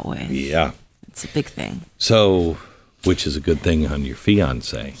hang out with. Yeah. It's a big thing. So... Which is a good thing on your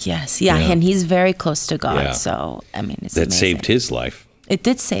fiance. Yes, yeah, and he's very close to God. Yeah. So, I mean, it's that amazing. saved his life. It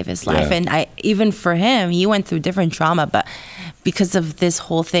did save his life, and even for him, he went through different trauma, but because of this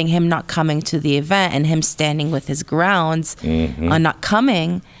whole thing, him not coming to the event and him standing with his grounds on not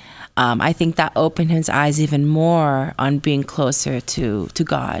coming, I think that opened his eyes even more on being closer to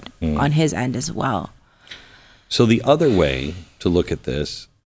God on his end as well. So the other way to look at this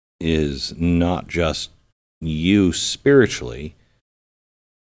is not just you spiritually,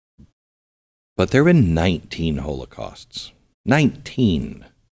 but there have been 19 Holocausts. 19.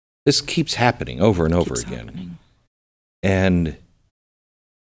 This keeps happening over and over again. And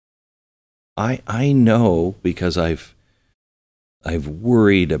I know, because I've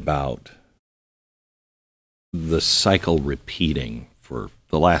worried about the cycle repeating for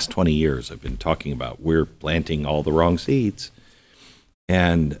the last 20 years. I've been talking about we're planting all the wrong seeds.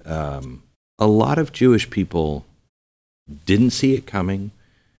 And a lot of Jewish people didn't see it coming,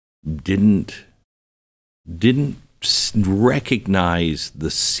 didn't recognize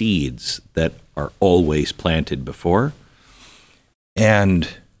the seeds that are always planted before. And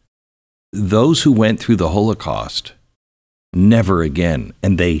those who went through the Holocaust, never again.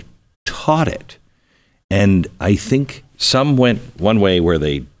 And they taught it. And I think some went one way where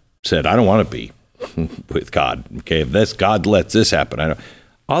they said, I don't want to be with God. Okay, if God lets this happen, I don't.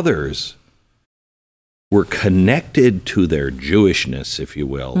 Others were connected to their Jewishness, if you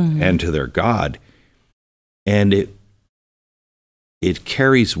will, and to their God. And it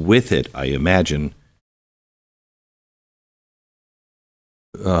carries with it, I imagine,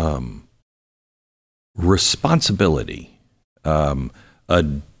 responsibility, a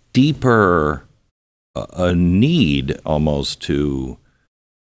deeper a need almost to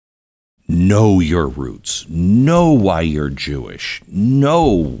know your roots, know why you're Jewish, know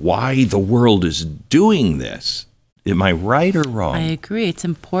why the world is doing this. Am I right or wrong? I agree. It's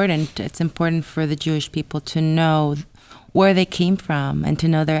important. It's important for the Jewish people to know where they came from and to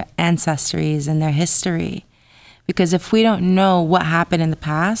know their ancestries and their history. Because if we don't know what happened in the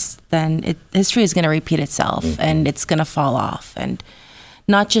past, then history is going to repeat itself and it's going to fall off. And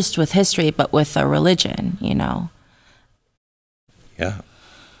not just with history, but with a religion, you know. Yeah.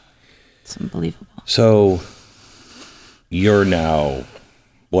 It's unbelievable. So you're now,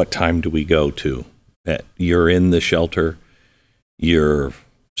 what time do we go to? You're in the shelter. You're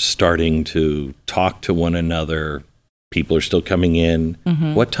starting to talk to one another. People are still coming in.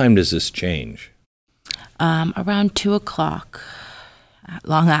 Mm-hmm. What time does this change? Around 2 o'clock.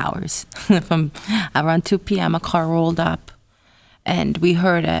 Long hours. From around 2 p.m., a car rolled up, and we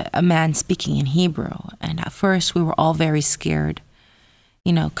heard a man speaking in Hebrew. And at first, we were all very scared,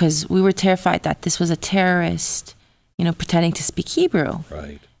 because we were terrified that this was a terrorist, pretending to speak Hebrew.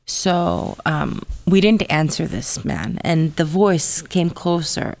 Right. So we didn't answer this man, and the voice came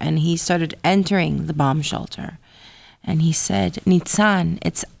closer, and he started entering the bomb shelter. And he said, Nitzan,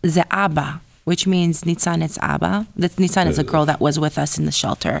 it's the Abba, which means Nitzan, it's Abba. Nitzan is a girl that was with us in the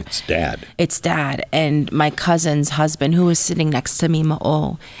shelter. It's dad. It's dad. And my cousin's husband, who was sitting next to me,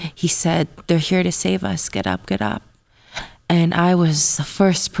 Ma'ol, he said, they're here to save us. Get up, get up. And I was the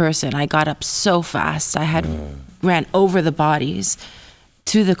first person. I got up so fast. I had ran over the bodies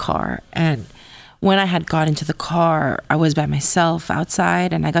to the car. And when I had got into the car, I was by myself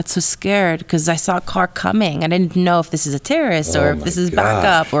outside, and I got so scared because I saw a car coming. I didn't know if this is a terrorist or if this is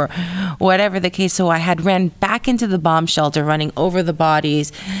backup or whatever the case. So I had ran back into the bomb shelter, running over the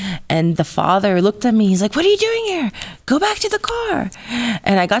bodies. And the father looked at me. He's like, "What are you doing here? Go back to the car."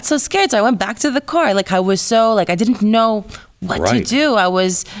 And I got so scared. So I went back to the car. I was so, I didn't know what to do. I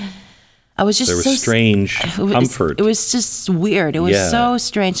was just there was strange comfort. It was just weird. It was so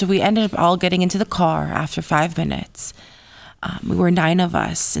strange. So we ended up all getting into the car after 5 minutes. We were 9 of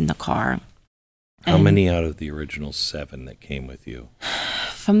us in the car. How many out of the original 7 that came with you?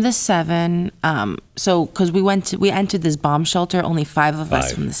 From the 7, because we entered this bomb shelter, only 5 of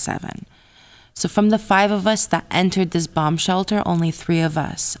us from the 7. So from the 5 of us that entered this bomb shelter, only 3 of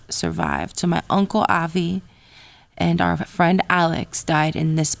us survived. So my uncle Avi and our friend Alex died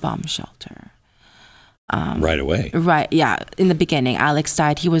in this bomb shelter. Right away. Right, yeah. In the beginning, Alex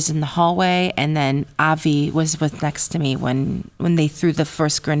died. He was in the hallway, and then Avi was next to me when they threw the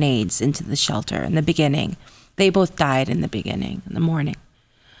first grenades into the shelter in the beginning. They both died in the beginning, in the morning.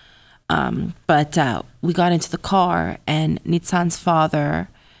 But we got into the car, and Nitzan's father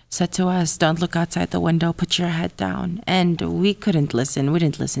said to us, "Don't look outside the window, put your head down." And we couldn't listen. We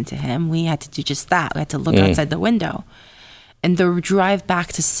didn't listen to him. We had to do just that. We had to look outside the window. And the drive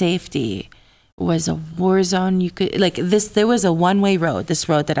back to safety was a war zone. You could, there was a one-way road, this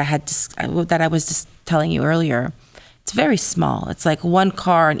road that I was just telling you earlier. It's very small. It's like one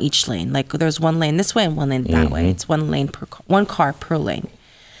car in each lane. There's one lane this way and one lane that way. It's one car per lane.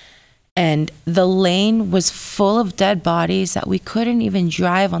 And the lane was full of dead bodies that we couldn't even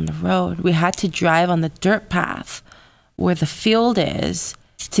drive on the road. We had to drive on the dirt path where the field is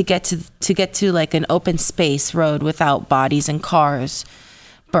to get to an open space road without bodies and cars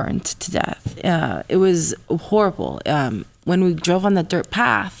burned to death. It was horrible. When we drove on the dirt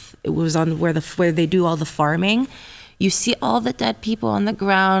path, it was on where they do all the farming. You see all the dead people on the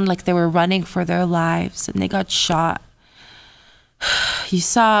ground like they were running for their lives, and they got shot. You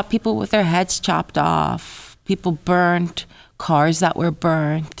saw people with their heads chopped off, people burned, cars that were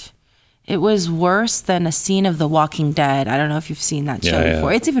burnt. It was worse than a scene of The Walking Dead. I don't know if you've seen that show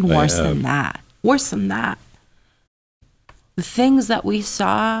before. It's even worse than that. Worse than that. The things that we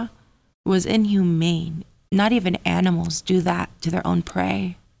saw was inhumane. Not even animals do that to their own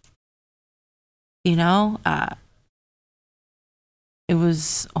prey. It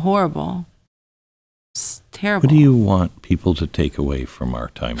was horrible. It's terrible. What do you want people to take away from our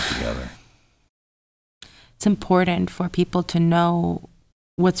time together? It's important for people to know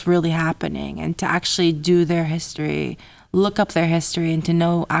what's really happening and to actually do their history, look up their history, and to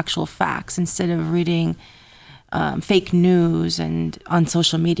know actual facts instead of reading fake news and on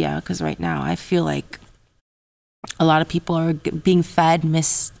social media. Because right now I feel like a lot of people are being fed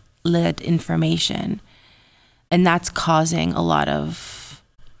misled information, and that's causing a lot of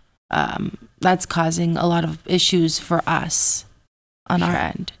issues for us on our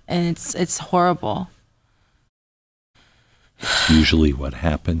end, and it's horrible. It's usually what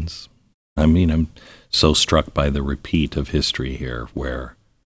happens. I mean, I'm so struck by the repeat of history here where,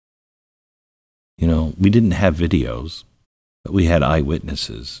 we didn't have videos, but we had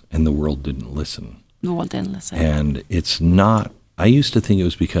eyewitnesses, and the world didn't listen. The world didn't listen. And it's not, I used to think it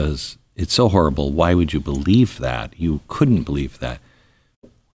was because it's so horrible. Why would you believe that? You couldn't believe that.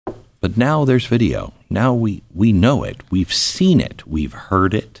 But now there's video. Now we know it. We've seen it. We've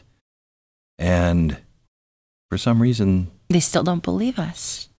heard it. And for some reason, they still don't believe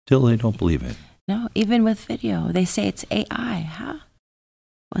us. Still, they don't believe it. No, even with video, they say it's AI, huh?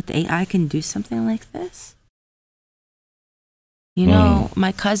 What, the AI can do something like this? You know,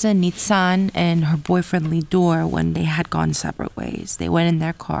 my cousin Nitsan and her boyfriend Lidor, when they had gone separate ways, they went in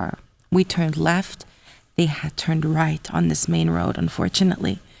their car. We turned left. They had turned right on this main road,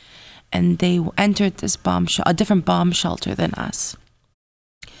 unfortunately. And they entered this a different bomb shelter than us.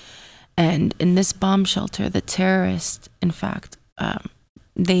 And in this bomb shelter, the terrorists, in fact,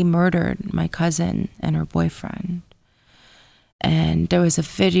 they murdered my cousin and her boyfriend. And there was a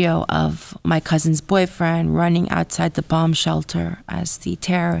video of my cousin's boyfriend running outside the bomb shelter as the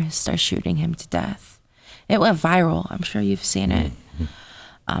terrorists are shooting him to death. It went viral. I'm sure you've seen it.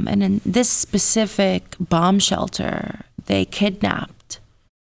 And in this specific bomb shelter, they kidnapped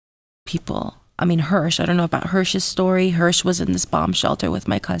people. I mean, Hirsch, I don't know about Hirsch's story. Hirsch was in this bomb shelter with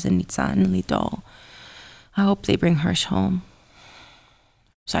my cousin Nitsan and Lido. I hope they bring Hirsch home.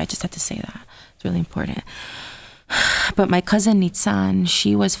 So I just had to say that. It's really important. But my cousin Nitsan,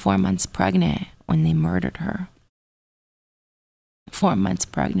 she was 4 months pregnant when they murdered her. 4 months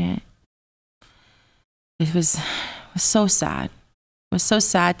pregnant. It was so sad. It was so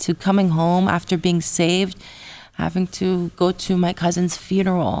sad to coming home after being saved, having to go to my cousin's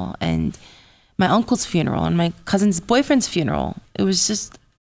funeral and my uncle's funeral and my cousin's boyfriend's funeral. It was just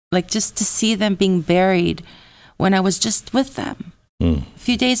to see them being buried when I was just with them a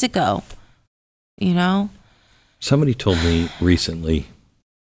few days ago, you know? Somebody told me recently,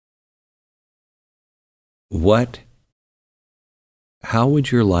 how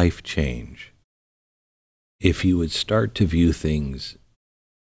would your life change if you would start to view things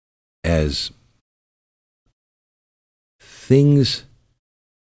as things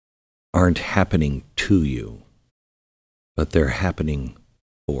aren't happening to you, but they're happening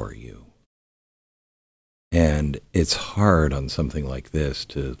for you? And it's hard on something like this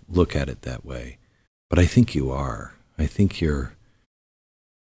to look at it that way. But I think you are. I think you're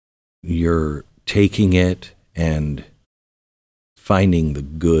taking it and finding the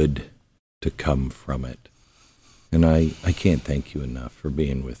good to come from it. And I can't thank you enough for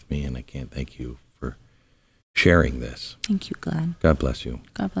being with me, and I can't thank you for sharing this. Thank you, Glenn. God bless you.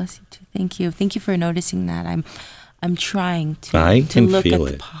 God bless you too. Thank you. Thank you for noticing that. I'm trying to look at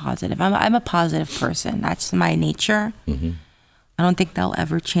the positive. I'm a positive person. That's my nature. I don't think that'll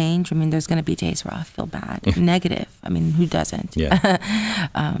ever change. I mean, there's going to be days where I feel bad, negative. I mean, who doesn't? Yeah.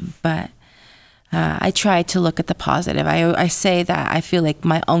 But I try to look at the positive. I say that I feel like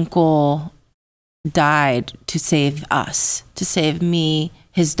my uncle died to save us, to save me,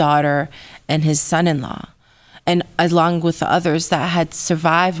 his daughter, and his son-in-law, and along with the others that had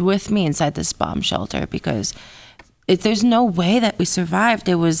survived with me inside this bomb shelter, because there's no way that we survived.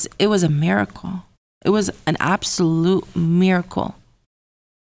 It was a miracle. It was an absolute miracle,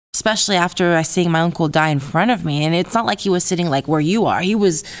 especially after I seeing my uncle die in front of me. And it's not like he was sitting like where you are. He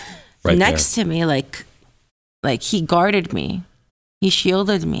was right next to me, like he guarded me. He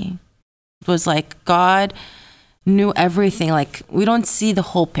shielded me. It was like God knew everything. Like, we don't see the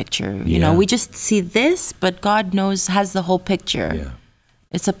whole picture, you know. We just see this, but God has the whole picture. Yeah.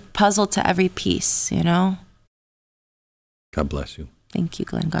 It's a puzzle to every piece, you know. God bless you. Thank you,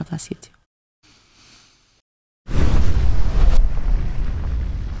 Glenn. God bless you too.